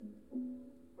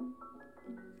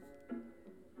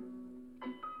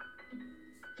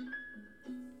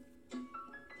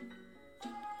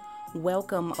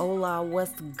welcome, hola,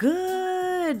 what's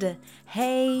good?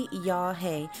 Hey, y'all,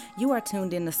 hey, you are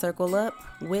tuned in to Circle Up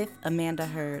with Amanda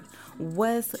Hurd.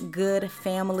 What's good,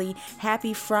 family?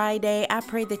 Happy Friday. I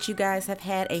pray that you guys have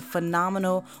had a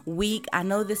phenomenal week. I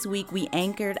know this week we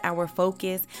anchored our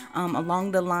focus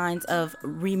along the lines of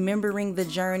remembering the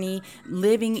journey,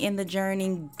 living in the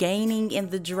journey, gaining in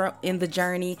the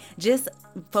journey, just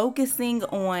focusing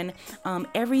on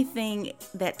everything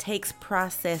that takes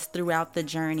process throughout the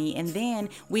journey. And then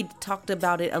we talked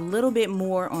about it a little bit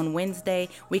more on Wednesday.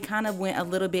 We kind of went a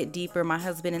little bit deeper, my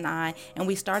husband and I, and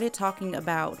we started talking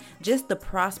about just the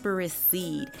prosperous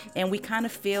seed. And we kind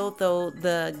of filled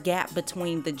the gap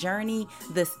between the journey,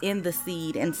 in the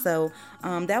seed. And so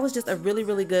that was just a really,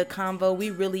 really good convo.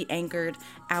 We really anchored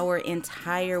our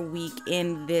entire week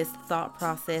in this thought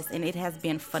process, and it has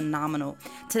been phenomenal.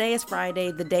 Today is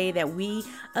Friday, the day that we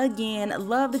again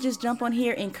love to just jump on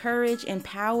here, encourage,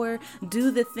 empower,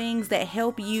 do the things that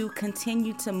help you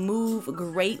continue to move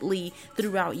greatly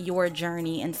throughout your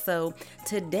journey. And so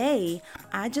today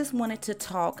I just wanted to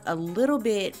talk a little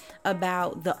bit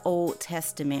about the Old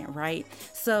Testament, right?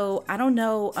 So I don't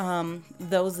know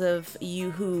those of you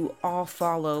who all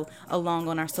follow along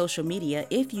on our social media.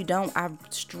 If you don't, I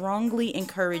strongly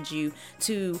encourage you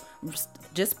to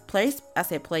just place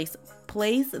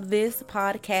this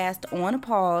podcast on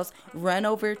pause, run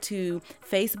over to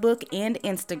Facebook and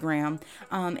Instagram,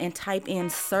 and type in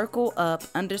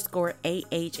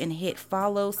circle_up_AH and hit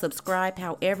follow, subscribe,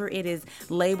 however it is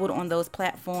labeled on those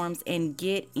platforms, and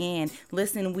get in.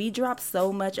 Listen, we drop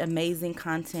so much amazing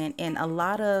content, and a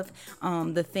lot of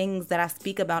the things that I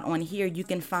speak about on here, you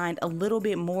can find a little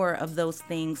bit more of those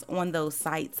things on those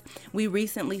sites. We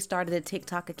recently started a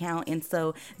TikTok account, and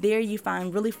so there you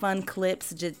find really fun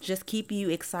clips, just keep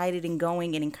you excited and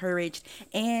going and encouraged.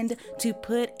 And to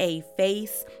put a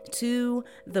face to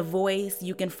the voice,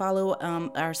 you can follow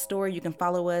our story. You can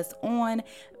follow us on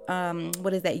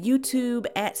YouTube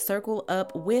at Circle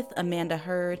Up with Amanda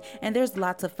Hurd, and there's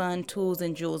lots of fun tools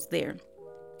and jewels there.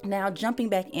 Now, jumping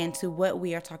back into what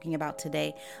we are talking about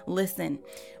today, listen,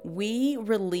 we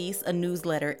release a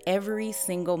newsletter every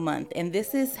single month, and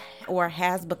this is or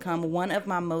has become one of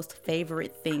my most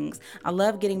favorite things. I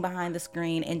love getting behind the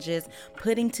screen and just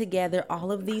putting together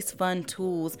all of these fun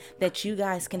tools that you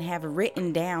guys can have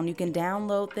written down. You can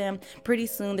download them. Pretty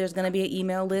soon, there's going to be an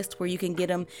email list where you can get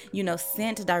them,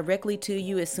 sent directly to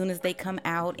you as soon as they come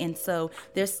out. And so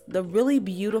there's the really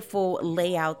beautiful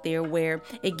layout there where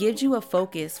it gives you a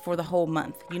focus for the whole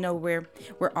month.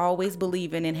 We're always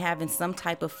believing in having some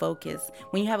type of focus.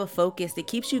 When you have a focus, it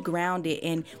keeps you grounded,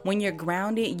 and when you're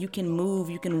grounded, you can move,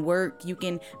 you can work, you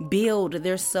can build.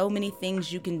 There's so many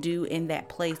things you can do in that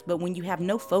place. But when you have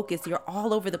no focus, you're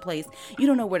all over the place. You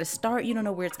don't know where to start, you don't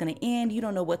know where it's going to end, you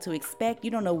don't know what to expect,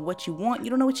 you don't know what you want, you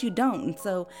don't know what you don't. And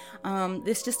so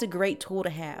it's just a great tool to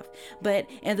have. But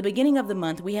in the beginning of the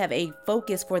month, we have a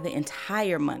focus for the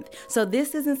entire month. So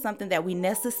this isn't something that we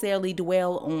necessarily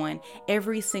dwell on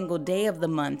every single day of the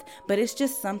month, but it's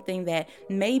just something that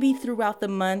maybe throughout the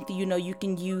month, you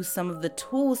can use some of the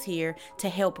tools here to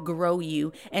help grow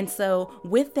you. And so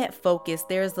with that focus,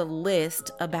 there's a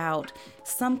list about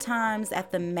sometimes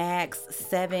at the max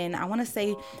 7, I want to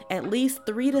say at least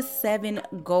 3 to 7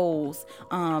 goals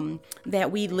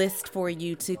that we list for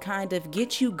you to kind of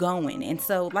get you going. And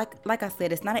so like I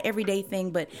said, it's not an everyday thing,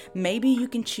 but maybe you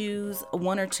can choose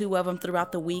 1 or 2 of them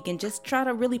throughout the week and just try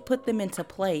to really put them into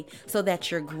play so that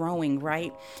you're growing,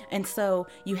 right? And so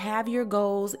you have your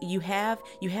goals, you have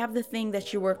the thing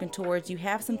that you're working towards, you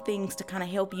have some things to kind of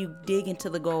help you dig into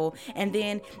the goal, and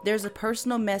then there's a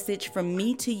personal message from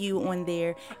me to you on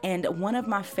there. And one of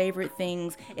my favorite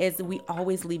things is we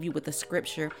always leave you with a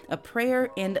scripture, a prayer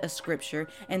and a scripture.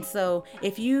 And so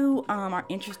if you are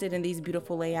interested in these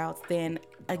beautiful layouts, then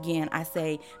again, I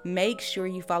say make sure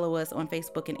you follow us on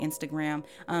Facebook and Instagram.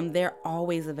 They're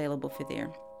always available for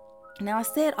there. Now, I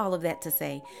said all of that to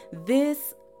say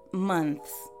this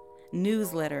month's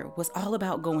newsletter was all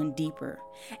about going deeper.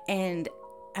 And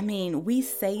we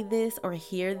say this or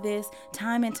hear this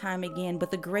time and time again, but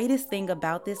the greatest thing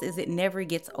about this is it never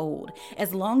gets old.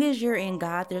 As long as you're in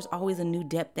God, there's always a new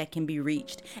depth that can be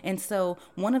reached. And so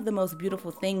one of the most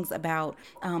beautiful things about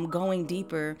going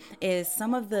deeper is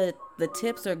some of the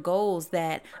tips or goals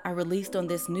that I released on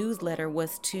this newsletter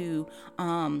was to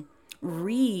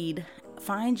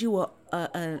find you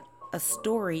a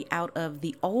story out of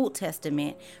the Old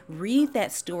Testament, read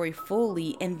that story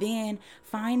fully, and then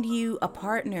find you a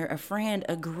partner, a friend,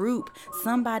 a group,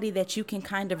 somebody that you can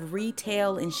kind of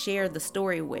retell and share the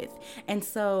story with. And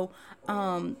so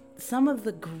some of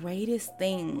the greatest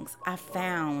things I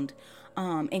found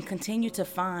and continue to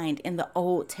find in the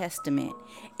Old Testament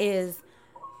is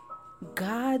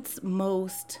God's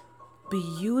most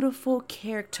beautiful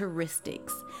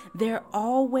characteristics. They're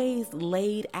always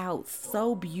laid out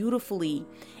so beautifully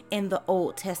in the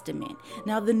Old Testament.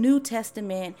 Now, the New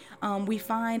Testament, we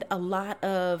find a lot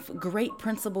of great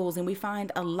principles, and we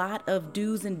find a lot of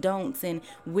do's and don'ts and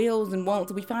wills and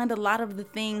won'ts. We find a lot of the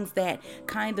things that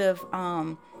kind of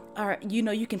or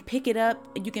you can pick it up,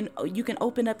 you can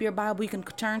open up your Bible, you can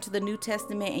turn to the New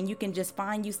Testament, and you can just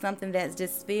find you something that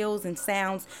just feels and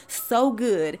sounds so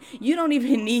good. You don't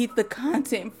even need the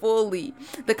context fully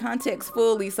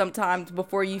sometimes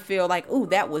before you feel like, oh,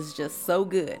 that was just so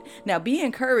good. Now, be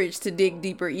encouraged to dig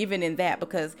deeper even in that,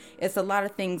 because it's a lot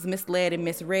of things misled and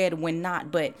misread when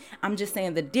not. But I'm just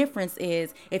saying the difference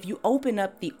is, if you open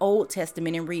up the Old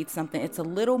Testament and read something, it's a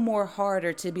little more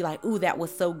harder to be like, ooh, that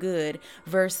was so good,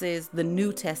 versus the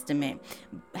New Testament.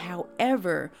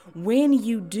 However, when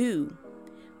you do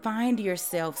find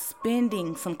yourself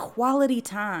spending some quality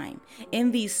time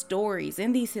in these stories,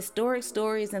 in these historic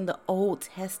stories in the Old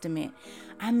Testament,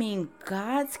 I mean,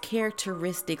 God's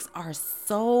characteristics are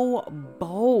so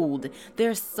bold.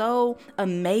 They're so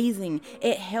amazing.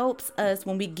 It helps us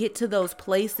when we get to those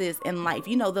places in life,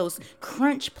 those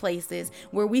crunch places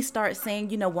where we start saying,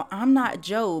 well, I'm not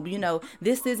Job,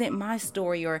 this isn't my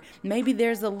story. Or maybe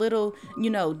there's a little,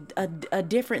 a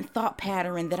different thought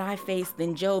pattern that I faced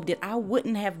than Job did. I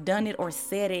wouldn't have done it or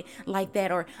said it like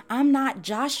that. Or I'm not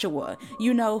Joshua.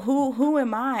 Who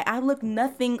am I? I look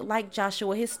nothing like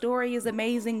Joshua. His story is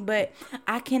amazing, but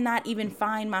I cannot even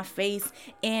find my face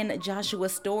in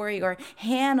Joshua's story, or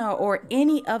Hannah, or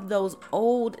any of those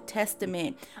Old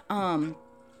Testament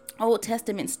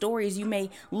stories. You may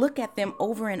look at them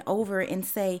over and over and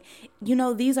say,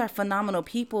 these are phenomenal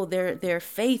people. Their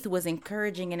faith was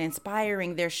encouraging and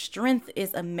inspiring. Their strength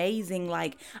is amazing.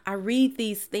 Like, I read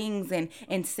these things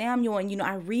and Samuel, and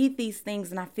I read these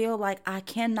things and I feel like I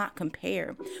cannot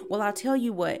compare. Well, I'll tell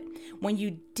you what, when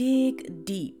you dig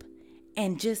deep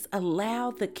and just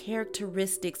allow the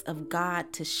characteristics of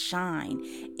God to shine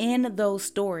in those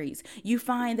stories, you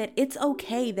find that it's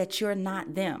okay that you're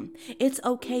not them. It's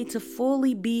okay to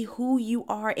fully be who you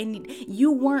are, and you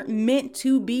weren't meant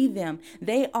to be them.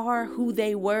 They are who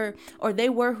they were, or they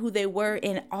were who they were,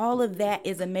 and all of that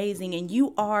is amazing. And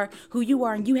you are who you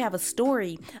are, and you have a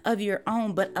story of your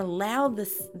own, but allow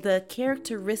the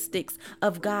characteristics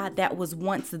of God that was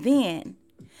once then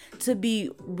to be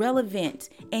relevant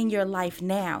in your life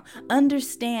now.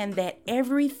 Understand that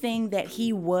everything that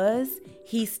he was,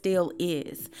 he still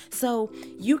is. So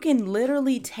you can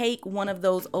literally take one of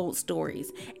those old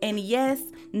stories and, yes,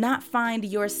 not find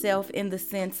yourself in the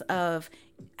sense of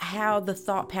how the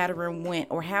thought pattern went,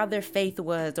 or how their faith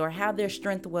was, or how their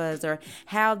strength was, or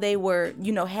how they were,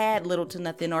 had little to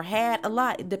nothing, or had a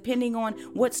lot, depending on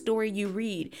what story you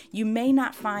read. You may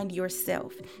not find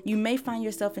yourself. You may find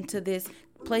yourself into this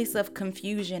place of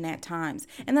confusion at times,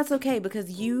 and that's okay, because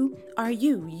you are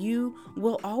you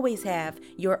will always have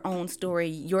your own story,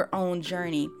 your own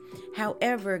journey.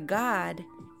 However, God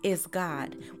is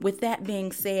God. With that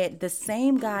being said, the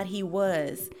same God he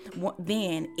was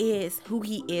then is who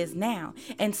he is now.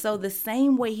 And so the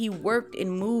same way he worked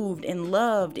and moved and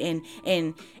loved and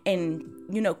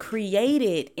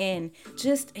created, and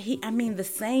just the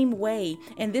same way.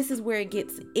 And this is where it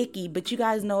gets icky, but you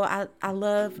guys know I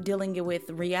love dealing with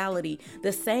reality.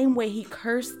 The same way he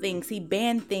cursed things, he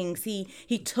banned things, he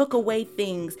took away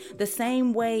things, the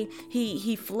same way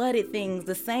he flooded things,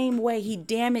 the same way he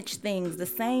damaged things, the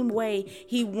same way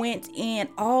he went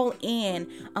all in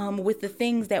with the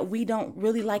things that we don't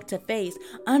really like to face.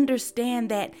 Understand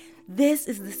that this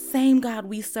is the same God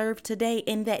we serve today,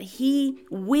 and that he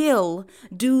will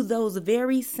do those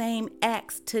very same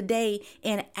acts today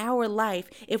in our life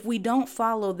if we don't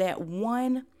follow that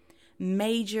one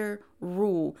major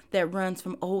rule that runs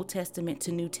from Old Testament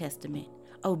to New Testament: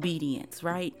 obedience,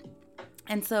 right?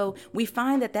 And so we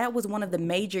find that was one of the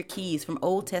major keys from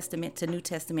Old Testament to New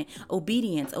Testament: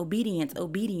 obedience, obedience,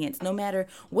 obedience. No matter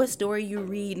what story you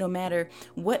read, no matter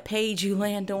what page you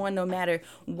land on, no matter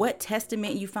what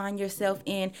testament you find yourself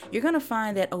in, you're going to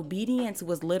find that obedience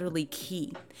was literally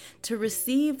key to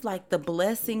receive, like, the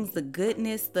blessings, the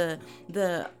goodness, the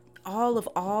all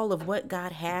of what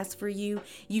God has for you.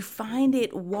 You find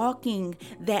it walking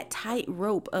that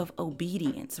tightrope of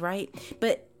obedience, right?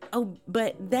 But Oh,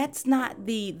 but that's not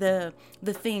the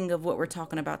thing of what we're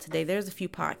talking about today. There's a few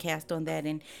podcasts on that,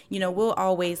 and we'll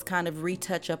always kind of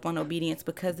retouch up on obedience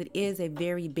because it is a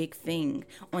very big thing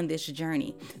on this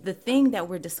journey. The thing that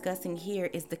we're discussing here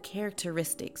is the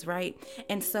characteristics, right?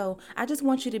 And so I just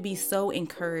want you to be so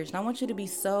encouraged. I want you to be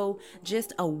so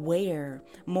just aware,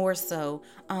 more so,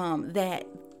 that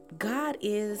God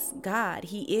is God.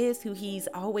 He is who he's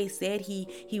always said he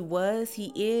was.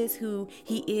 He is who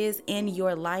he is in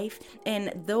your life.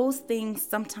 And those things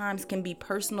sometimes can be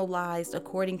personalized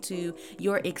according to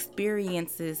your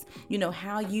experiences,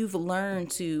 how you've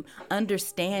learned to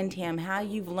understand him, how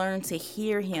you've learned to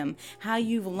hear him, how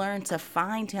you've learned to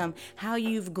find him, how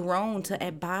you've grown to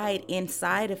abide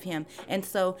inside of him. And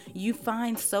so you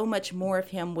find so much more of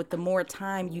him with the more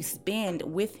time you spend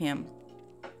with him.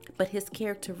 But his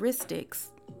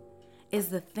characteristics is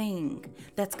the thing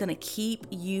that's going to keep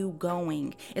you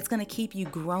going. It's going to keep you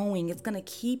growing. It's going to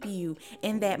keep you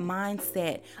in that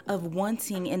mindset of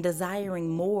wanting and desiring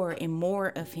more and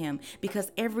more of him.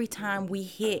 Because every time we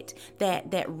hit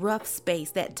that rough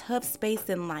space, that tough space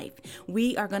in life,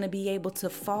 we are going to be able to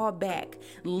fall back,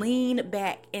 lean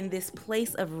back in this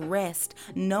place of rest,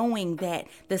 knowing that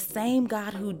the same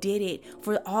God who did it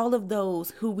for all of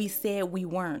those who we said we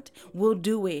weren't will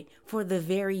do it for the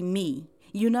very me.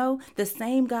 The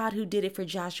same God who did it for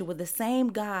Joshua, the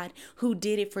same God who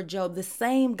did it for Job, the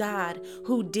same God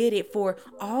who did it for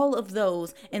all of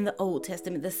those in the Old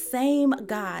Testament, the same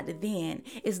God then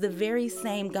is the very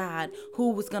same God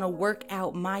who was going to work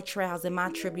out my trials and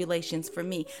my tribulations for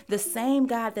me. The same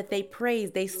God that they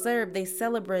praised, they served, they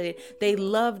celebrated, they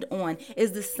loved on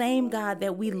is the same God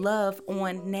that we love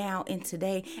on now and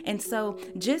today. And so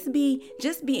just be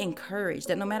encouraged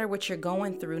that no matter what you're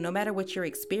going through, no matter what you're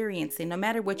experiencing, no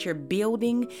matter what you're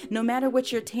building, no matter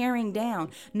what you're tearing down,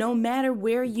 no matter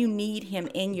where you need him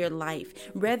in your life,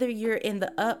 whether you're in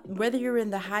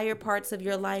the higher parts of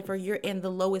your life or you're in the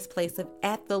lowest place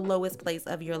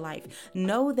of your life,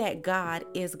 know that God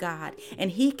is God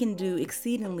and he can do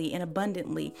exceedingly and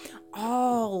abundantly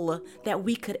all that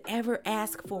we could ever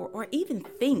ask for or even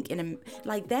think. And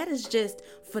like, that is just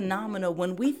phenomenal.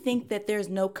 When we think that there's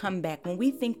no comeback, when we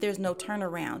think there's no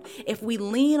turnaround, if we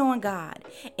lean on God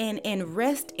and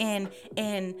rest in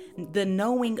the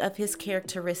knowing of his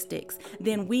characteristics,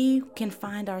 then we can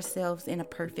find ourselves in a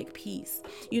perfect peace.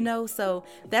 So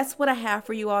that's what I have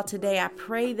for you all today. I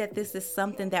pray that this is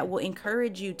something that will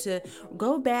encourage you to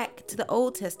go back to the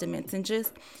Old Testaments and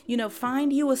just,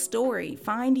 find you a story,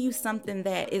 find you something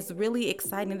that is really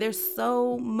exciting. There's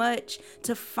so much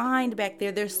to find back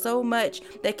there. There's so much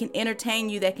that can entertain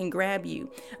you, that can grab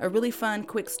you. A really fun,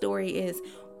 quick story is,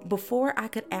 before I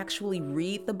could actually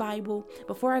read the Bible,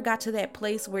 before I got to that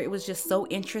place where it was just so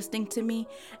interesting to me,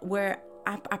 where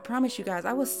I promise you guys,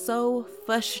 I was so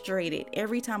frustrated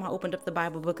every time I opened up the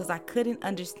Bible because I couldn't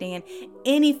understand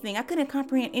anything. I couldn't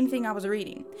comprehend anything I was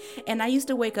reading. And I used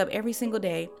to wake up every single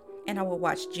day and I would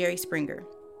watch Jerry Springer.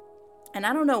 And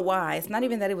I don't know why. It's not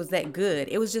even that it was that good.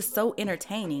 It was just so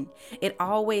entertaining. It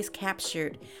always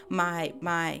captured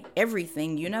my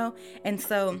everything, And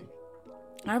so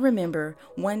I remember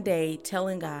one day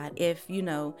telling God, if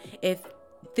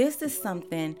this is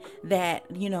something that,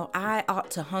 I ought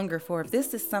to hunger for, if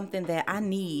this is something that I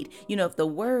need, if the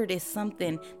word is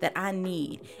something that I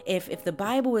need, if the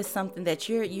Bible is something that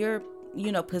you're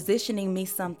positioning me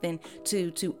something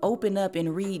to open up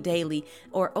and read daily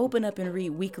or open up and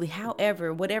read weekly,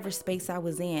 however, whatever space I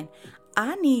was in,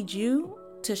 I need you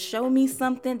to show me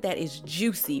something that is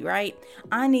juicy, right?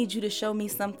 I need you to show me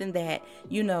something that,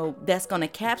 that's going to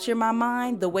capture my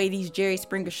mind the way these Jerry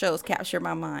Springer shows capture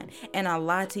my mind. And I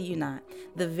lie to you not.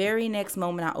 The very next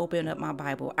moment I opened up my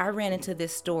Bible, I ran into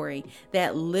this story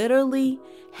that literally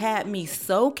had me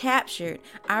so captured.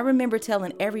 I remember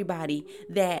telling everybody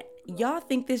that y'all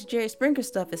think this Jerry Springer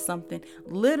stuff is something.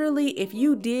 Literally, if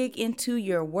you dig into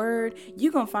your word,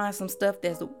 you're going to find some stuff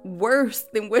that's worse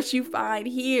than what you find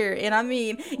here. And I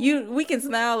mean, we can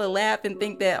smile and laugh and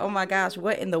think that, oh my gosh,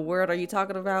 what in the world are you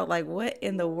talking about? Like, what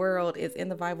in the world is in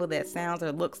the Bible that sounds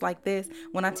or looks like this?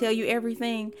 When I tell you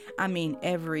everything, I mean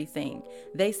everything.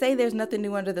 They say there's nothing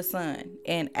new under the sun.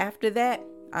 And after that,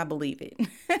 I believe it.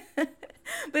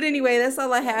 But anyway, that's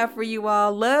all I have for you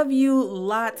all. Love you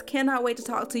lots. Cannot wait to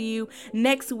talk to you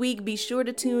next week. Be sure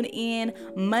to tune in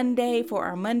Monday for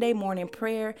our Monday morning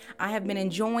prayer. I have been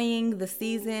enjoying the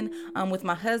season with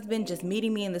my husband, just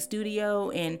meeting me in the studio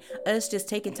and us just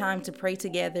taking time to pray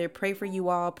together. Pray for you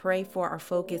all. Pray for our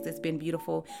focus. It's been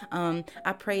beautiful.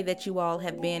 I pray that you all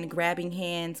have been grabbing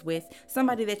hands with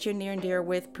somebody that you're near and dear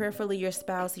with, prayerfully your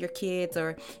spouse, your kids,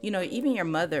 or, even your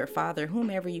mother, father,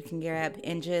 whomever you can grab,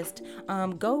 and just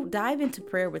go dive into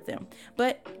prayer with them.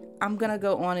 But I'm going to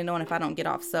go on and on if I don't get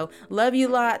off. So love you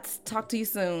lots. Talk to you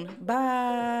soon.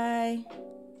 Bye.